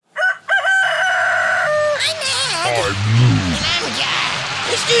And I'm a guy.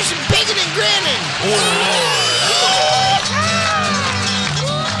 Let's do some Pickin and Grinnin.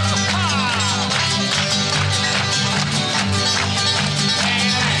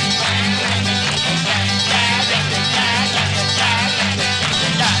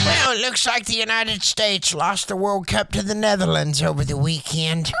 Well, it looks like the United States lost the World Cup to the Netherlands over the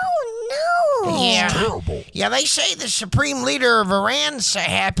weekend. Oh, no. Yeah. Terrible. Yeah, they say the supreme leader of Iran's so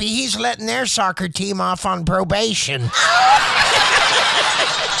happy he's letting their soccer team off on probation.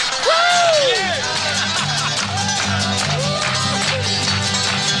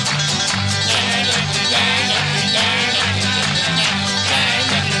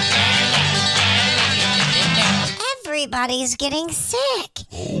 Everybody's getting sick.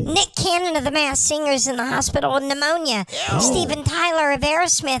 Nick Cannon of the Masked Singer's in the hospital with pneumonia. Steven Tyler of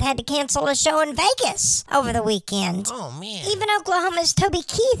Aerosmith had to cancel a show in Vegas over the weekend. Oh, man. Even Oklahoma's Toby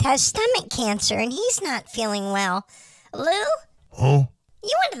Keith has stomach cancer, and he's not feeling well. Lou? Huh?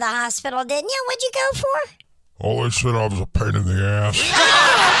 You went to the hospital, didn't you? What'd you go for? Oh, they said I was a pain in the ass.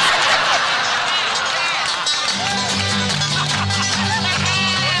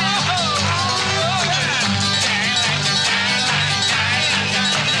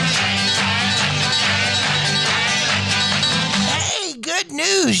 Hey, good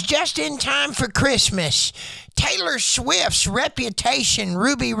news, just in time for Christmas. Taylor Swift's Reputation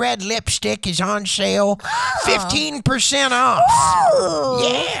Ruby Red Lipstick is on sale, 15% off. Ooh.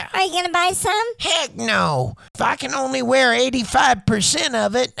 Yeah. Are you going to buy some? Heck no. If I can only wear 85%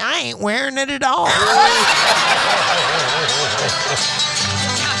 of it, I ain't wearing it at all. Hurry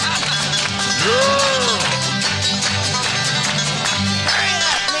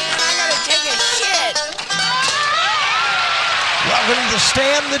up, man. I gotta take a shit. Welcome to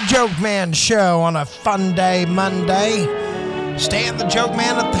Stan the Joke Man Show on a fun day Monday. Stan the Joke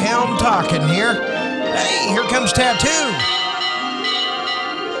Man at the helm talking here. Hey, here comes Tattoo.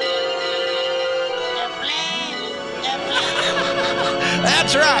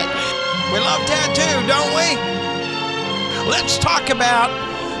 That's right. We love Tattoo, don't we? Let's talk about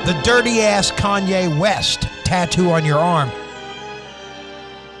the dirty-ass Kanye West tattoo on your arm.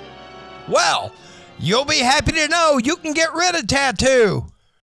 Well, you'll be happy to know you can get rid of Tattoo.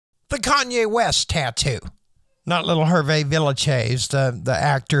 The Kanye West tattoo. Not little Hervé Villechaize, the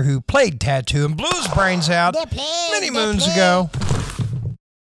actor who played Tattoo and blew his brains out many moons ago.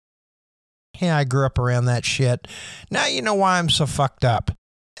 Yeah, I grew up around that shit. Now you know why I'm so fucked up.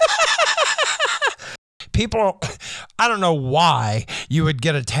 People, I don't know why you would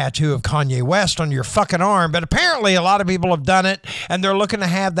get a tattoo of Kanye West on your fucking arm, but apparently a lot of people have done it, and they're looking to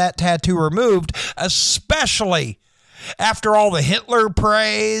have that tattoo removed, especially after all the Hitler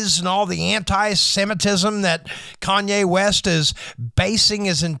praise and all the anti-Semitism that Kanye West is basing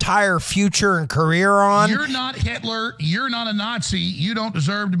his entire future and career on. You're not Hitler. You're not a Nazi. You don't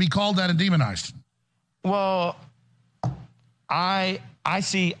deserve to be called that and demonized. Well, I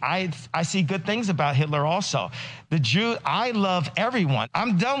see good things about Hitler also. The Jew, I love everyone.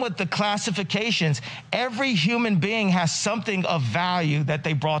 I'm done with the classifications. Every human being has something of value that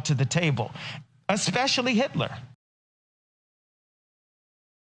they brought to the table, especially Hitler.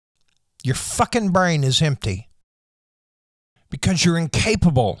 Your fucking brain is empty because you're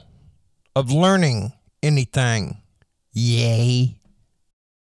incapable of learning anything. Yay.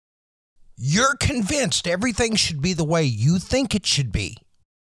 You're convinced everything should be the way you think it should be.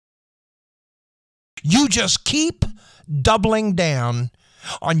 You just keep doubling down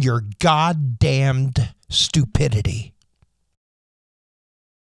on your goddamned stupidity.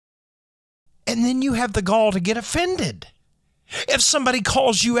 And then you have the gall to get offended if somebody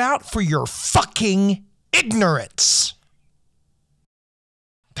calls you out for your fucking ignorance.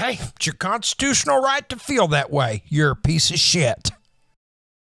 Hey, it's your constitutional right to feel that way. You're a piece of shit.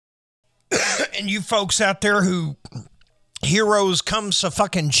 And you folks out there who heroes come so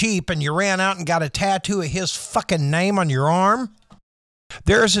fucking cheap and you ran out and got a tattoo of his fucking name on your arm,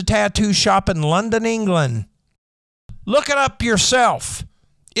 there's a tattoo shop in London, England. Look it up yourself.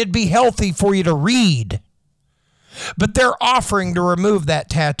 It'd be healthy for you to read. But they're offering to remove that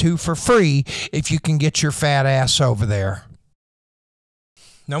tattoo for free if you can get your fat ass over there.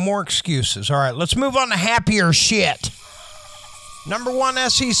 No more excuses. All right, let's move on to happier shit. Number one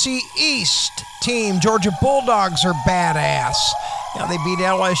SEC East team, Georgia Bulldogs, are badass. Now they beat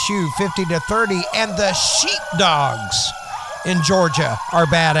LSU 50-30, and the Sheepdogs in Georgia are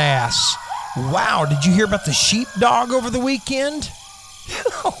badass. Wow, did you hear about the sheepdog over the weekend?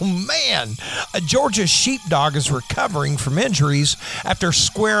 Oh, man. A Georgia sheepdog is recovering from injuries after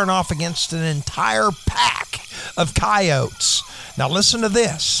squaring off against an entire pack of coyotes. Now, listen to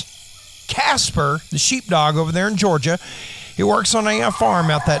this. Casper, the sheepdog over there in Georgia, he works on a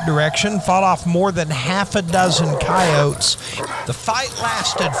farm out that direction, fought off more than half a dozen coyotes. The fight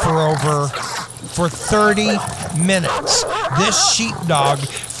lasted for 30 minutes. This sheepdog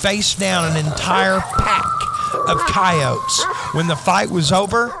faced down an entire pack of coyotes. When the fight was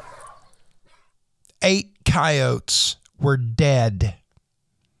over, 8 coyotes were dead.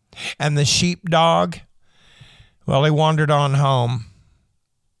 And the sheepdog, well, he wandered on home.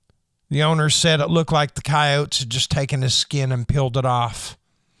 The owner said it looked like the coyotes had just taken his skin and peeled it off.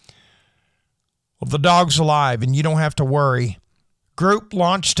 Well, the dog's alive, and you don't have to worry. Group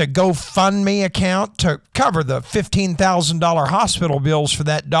launched a GoFundMe account to cover the $15,000 hospital bills for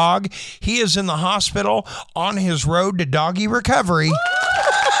that dog. He is in the hospital on his road to doggy recovery.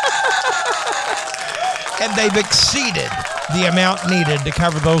 And they've exceeded the amount needed to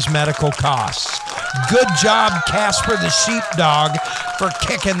cover those medical costs. Good job, Casper the sheepdog, for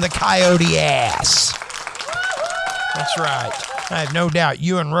kicking the coyote ass. That's right. I have no doubt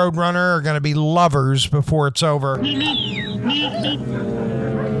you and Roadrunner are going to be lovers before it's over.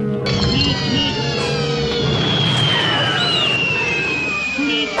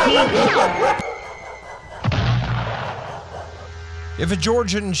 If a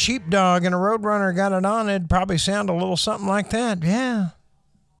Georgian sheepdog and a Roadrunner got it on, it'd probably sound a little something like that. Yeah.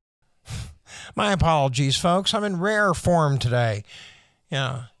 My apologies, folks. I'm in rare form today.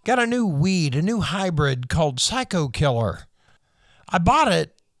 Yeah. Got a new weed, a new hybrid called Psycho Killer. I bought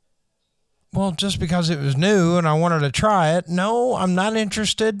it, well, just because it was new and I wanted to try it. No, I'm not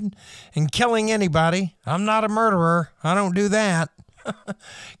interested in killing anybody. I'm not a murderer. I don't do that.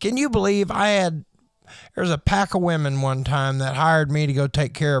 Can you believe there's a pack of women one time that hired me to go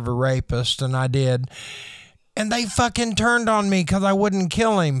take care of a rapist, and I did. And they fucking turned on me because I wouldn't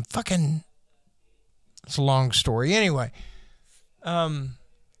kill him. Fucking, it's a long story. Anyway, what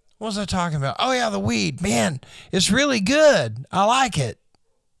was I talking about? Oh, yeah, the weed. Man, it's really good. I like it.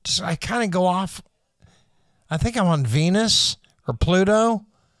 Just, I kind of go off. I think I'm on Venus or Pluto.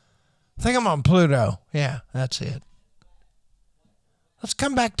 I think I'm on Pluto. Yeah, that's it. Let's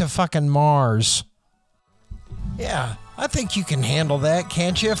come back to fucking Mars. Yeah, I think you can handle that,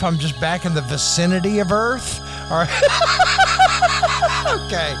 can't you, if I'm just back in the vicinity of Earth? All right.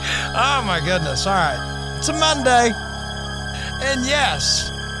 Okay. Oh, my goodness. All right. It's a Monday. And yes,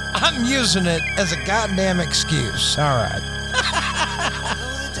 I'm using it as a goddamn excuse. All right.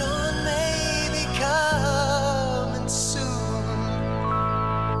 The dawn may be coming soon.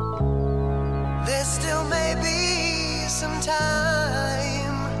 There still may be some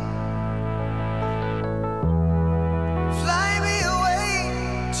time. Fly me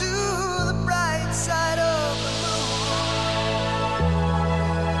away to the bright side of the moon.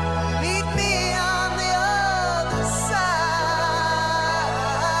 Meet me on the other side.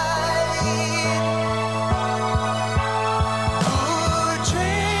 Ooh,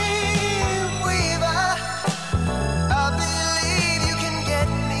 dream weaver, I believe you can get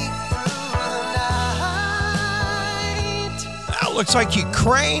me through the night. Looks like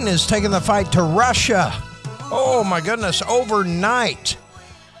Ukraine is taking the fight to Russia. Oh, my goodness. Overnight,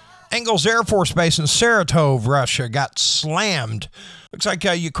 Engels Air Force Base in Saratov, Russia, got slammed. Looks like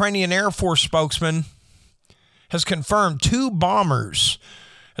a Ukrainian Air Force spokesman has confirmed 2 bombers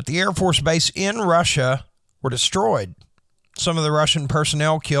at the Air Force Base in Russia were destroyed. Some of the Russian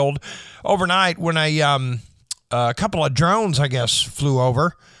personnel killed overnight when a couple of drones, I guess, flew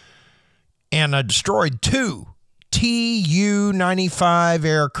over and destroyed 2 Tu-95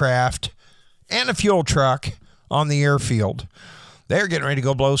 aircraft and a fuel truck on the airfield. They're getting ready to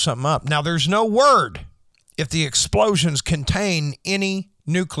go blow something up. Now, there's no word if the explosions contain any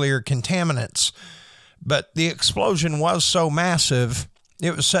nuclear contaminants, but the explosion was so massive,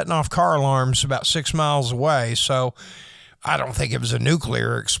 it was setting off car alarms about 6 miles away, so I don't think it was a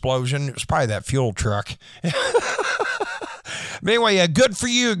nuclear explosion. It was probably that fuel truck. But anyway, good for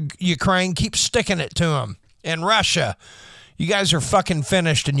you, Ukraine. Keep sticking it to them. And Russia, you guys are fucking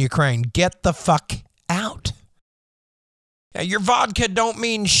finished in Ukraine. Get the fuck out. Now, your vodka don't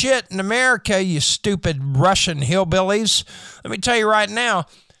mean shit in America, you stupid Russian hillbillies. Let me tell you right now,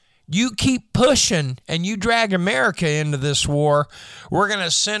 you keep pushing and you drag America into this war, we're going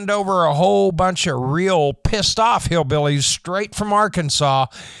to send over a whole bunch of real pissed off hillbillies straight from Arkansas.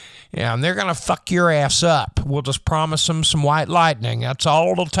 Yeah, and they're going to fuck your ass up. We'll just promise them some white lightning. That's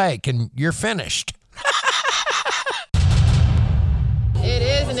all it'll take, and you're finished. It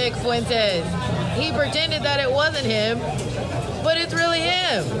is Nick Fuentes. He pretended that it wasn't him, but it's really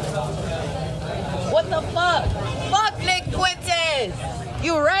him. What the fuck? Fuck Nick Fuentes!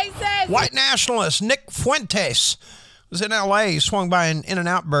 You racist! White nationalist Nick Fuentes Was in L.A., swung by an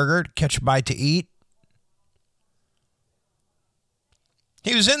In-N-Out burger to catch a bite to eat.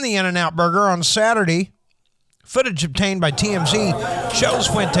 He was in the In-N-Out burger on Saturday. Footage obtained by TMZ shows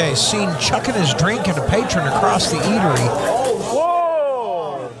Fuentes seen chucking his drink at a patron across the eatery.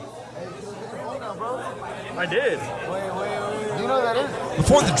 Whoa! I did. You know that is?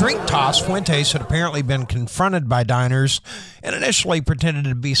 Before the drink toss, Fuentes had apparently been confronted by diners and initially pretended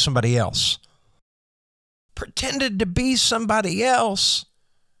to be somebody else. Pretended to be somebody else?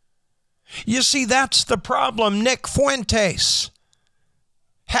 You see, that's the problem, Nick Fuentes.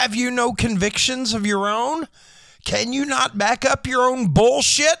 Have you no convictions of your own? Can you not back up your own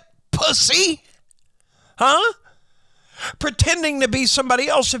bullshit, pussy? Huh? Pretending to be somebody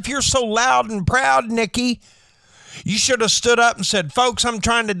else. If you're so loud and proud, Nicky, you should have stood up and said, folks, I'm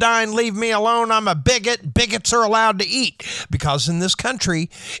trying to dine. Leave me alone. I'm a bigot. Bigots are allowed to eat. Because in this country,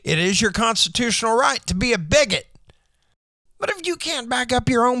 it is your constitutional right to be a bigot. But if you can't back up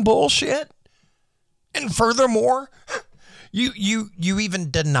your own bullshit, and furthermore, you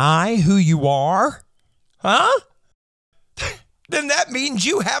even deny who you are, huh? Then that means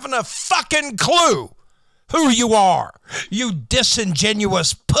you haven't a fucking clue who you are, you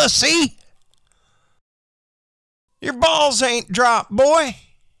disingenuous pussy. Your balls ain't dropped, boy.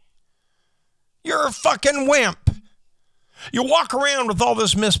 You're a fucking wimp. You walk around with all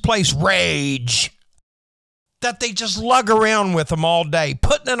this misplaced rage that they just lug around with them all day,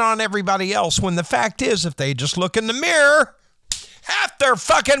 putting it on everybody else, when the fact is, if they just look in the mirror, half their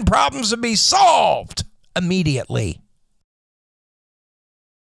fucking problems would be solved immediately.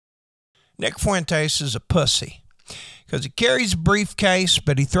 Nick Fuentes is a pussy because he carries a briefcase,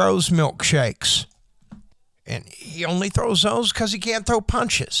 but he throws milkshakes. And he only throws those because he can't throw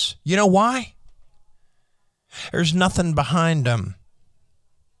punches. You know why? There's nothing behind him.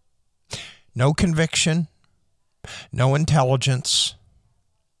 No conviction, no intelligence,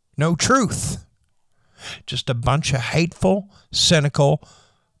 no truth. Just a bunch of hateful, cynical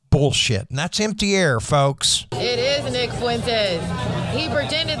bullshit. And that's empty air, folks. It is Nick Fuentes. He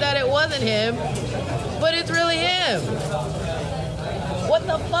pretended that it wasn't him, but it's really him. What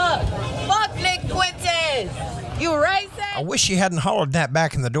the fuck? Fuck Nick Fuentes! You right, Sam? I wish you hadn't hollered that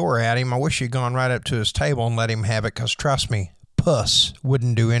back in the door at him. I wish you'd gone right up to his table and let him have it, because trust me, puss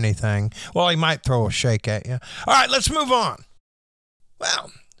wouldn't do anything. Well, he might throw a shake at you. All right, let's move on.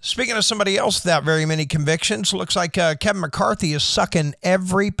 Well, speaking of somebody else without very many convictions, looks like Kevin McCarthy is sucking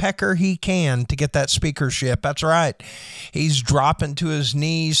every pecker he can to get that speakership. That's right. He's dropping to his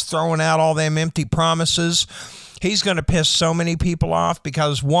knees, throwing out all them empty promises. He's going to piss so many people off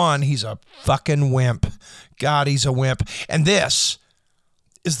because, one, he's a fucking wimp. God, he's a wimp. And this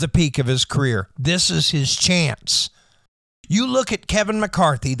is the peak of his career. This is his chance. You look at Kevin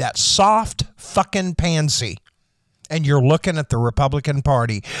McCarthy, that soft fucking pansy, and you're looking at the Republican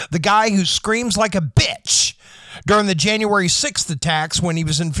Party. The guy who screams like a bitch during the January 6th attacks when he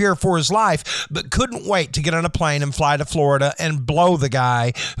was in fear for his life, but couldn't wait to get on a plane and fly to Florida and blow the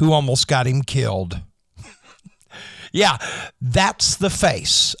guy who almost got him killed. Yeah, that's the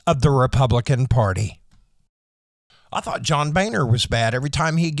face of the Republican Party. I thought John Boehner was bad. Every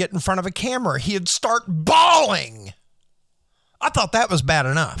time he'd get in front of a camera, he'd start bawling. I thought that was bad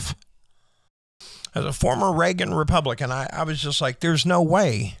enough. As a former Reagan Republican, I was just like, there's no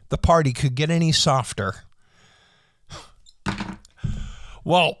way the party could get any softer.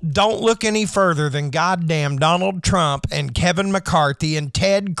 Well, don't look any further than goddamn Donald Trump and Kevin McCarthy and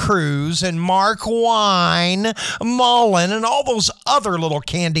Ted Cruz and Mark Wine, Mullen, and all those other little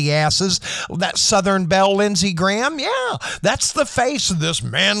candy asses. That Southern Belle Lindsey Graham, yeah, that's the face of this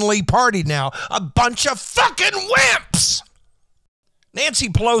manly party now. A bunch of fucking wimps. Nancy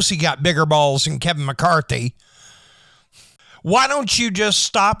Pelosi got bigger balls than Kevin McCarthy. Why don't you just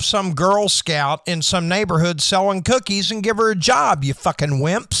stop some Girl Scout in some neighborhood selling cookies and give her a job, you fucking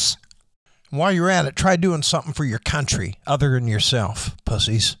wimps? While you're at it, try doing something for your country other than yourself,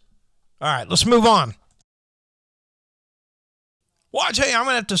 pussies. All right, let's move on. Well, I tell you, I'm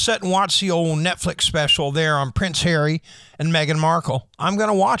going to have to sit and watch the old Netflix special there on Prince Harry and Meghan Markle. I'm going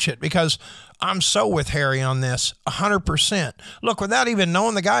to watch it because I'm so with Harry on this, 100%. Look, without even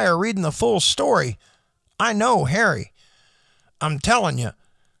knowing the guy or reading the full story, I know Harry. I'm telling you,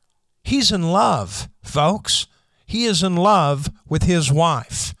 he's in love, folks. He is in love with his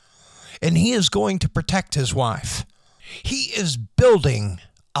wife, and he is going to protect his wife. He is building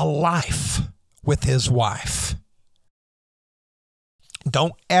a life with his wife.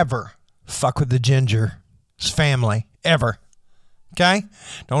 Don't ever fuck with the ginger's family, ever. Okay?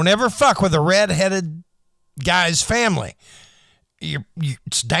 Don't ever fuck with a red-headed guy's family.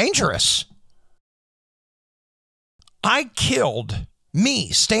 It's dangerous.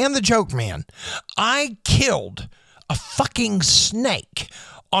 Stan the Joke Man, I killed a fucking snake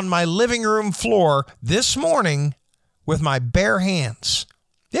on my living room floor this morning with my bare hands.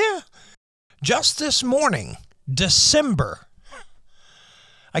 Yeah, just this morning, December.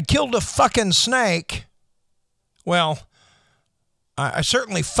 I killed a fucking snake. Well, I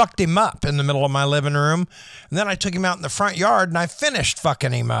certainly fucked him up in the middle of my living room, and then I took him out in the front yard and I finished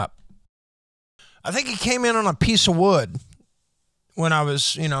fucking him up. I think he came in on a piece of wood when I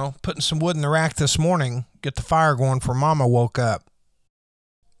was, putting some wood in the rack this morning, get the fire going before Mama woke up.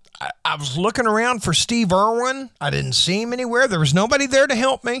 I was looking around for Steve Irwin. I didn't see him anywhere. There was nobody there to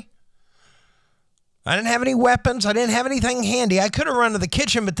help me. I didn't have any weapons. I didn't have anything handy. I could have run to the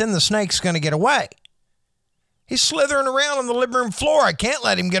kitchen, but then the snake's going to get away. He's slithering around on the living room floor. I can't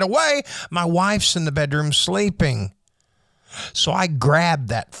let him get away. My wife's in the bedroom sleeping. So I grabbed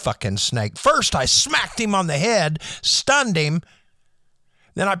that fucking snake. First, I smacked him on the head, stunned him.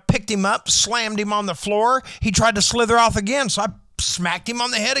 Then I picked him up, slammed him on the floor. He tried to slither off again, so I smacked him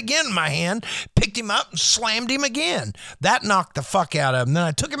on the head again in my hand, picked him up and slammed him again. That knocked the fuck out of him. Then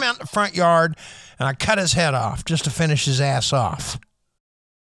I took him out in the front yard and I cut his head off just to finish his ass off.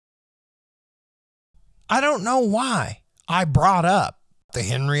 I don't know why I brought up the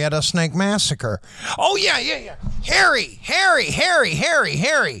Henryetta Snake Massacre. Oh, yeah. Harry.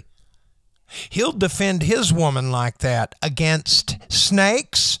 He'll defend his woman like that against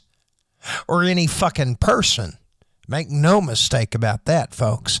snakes or any fucking person. Make no mistake about that,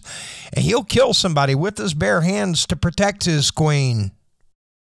 folks. And he'll kill somebody with his bare hands to protect his queen.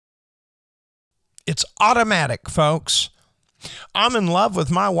 It's automatic, folks. I'm in love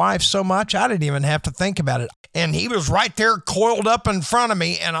with my wife so much, I didn't even have to think about it. And he was right there coiled up in front of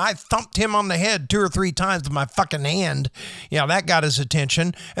me, and I thumped him on the head 2 or 3 times with my fucking hand. Yeah, that got his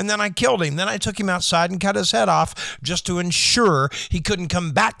attention. And then I killed him. Then I took him outside and cut his head off just to ensure he couldn't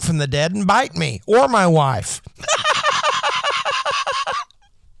come back from the dead and bite me or my wife.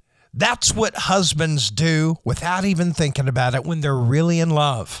 That's what husbands do without even thinking about it when they're really in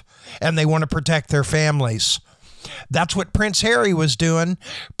love and they want to protect their families. That's what Prince Harry was doing,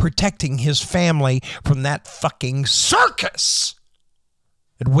 protecting his family from that fucking circus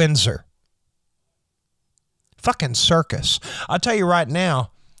at Windsor. Fucking circus. I'll tell you right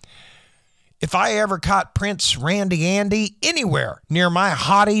now, if I ever caught Prince Randy Andy anywhere near my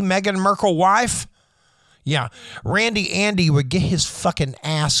hottie Meghan Markle wife, yeah, Randy Andy would get his fucking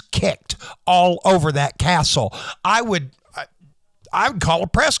ass kicked all over that castle. I would call a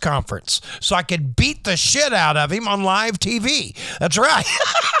press conference so I could beat the shit out of him on live TV. That's right.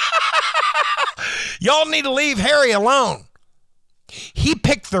 Y'all need to leave Harry alone. He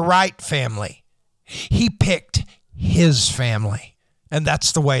picked the right family. He picked his family. And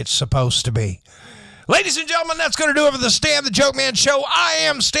that's the way it's supposed to be. Ladies and gentlemen, that's going to do it for the Stan the Joke Man show. I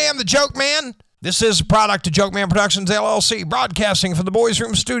am Stan the Joke Man. This is a product of Joke Man Productions, LLC, broadcasting from the Boys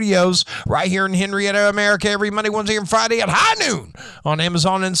Room Studios right here in Henryetta, America, every Monday, Wednesday, and Friday at high noon on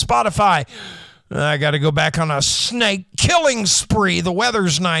Amazon and Spotify. I got to go back on a snake killing spree. The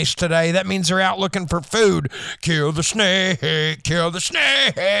weather's nice today. That means they're out looking for food. Kill the snake, kill the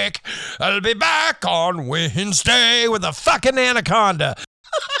snake. I'll be back on Wednesday with a fucking anaconda.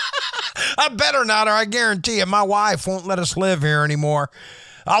 I better not, or I guarantee you my wife won't let us live here anymore.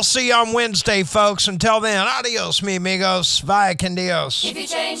 I'll see you on Wednesday, folks. Until then, adios, mi amigos. Vaya con Dios. If you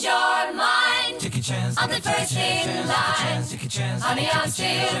change your mind, take a chance. I'm the first in line. Honey, I'm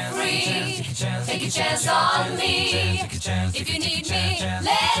still free. Take a chance on me. If you need me,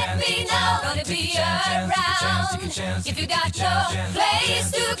 let me know. Gonna be around. If you got no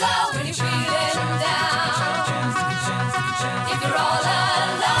place to go when you're feeling down. If you're all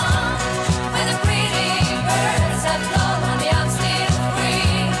alone, when the pretty birds have flown, honey, I'm still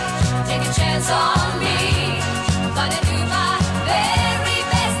free. Take a chance on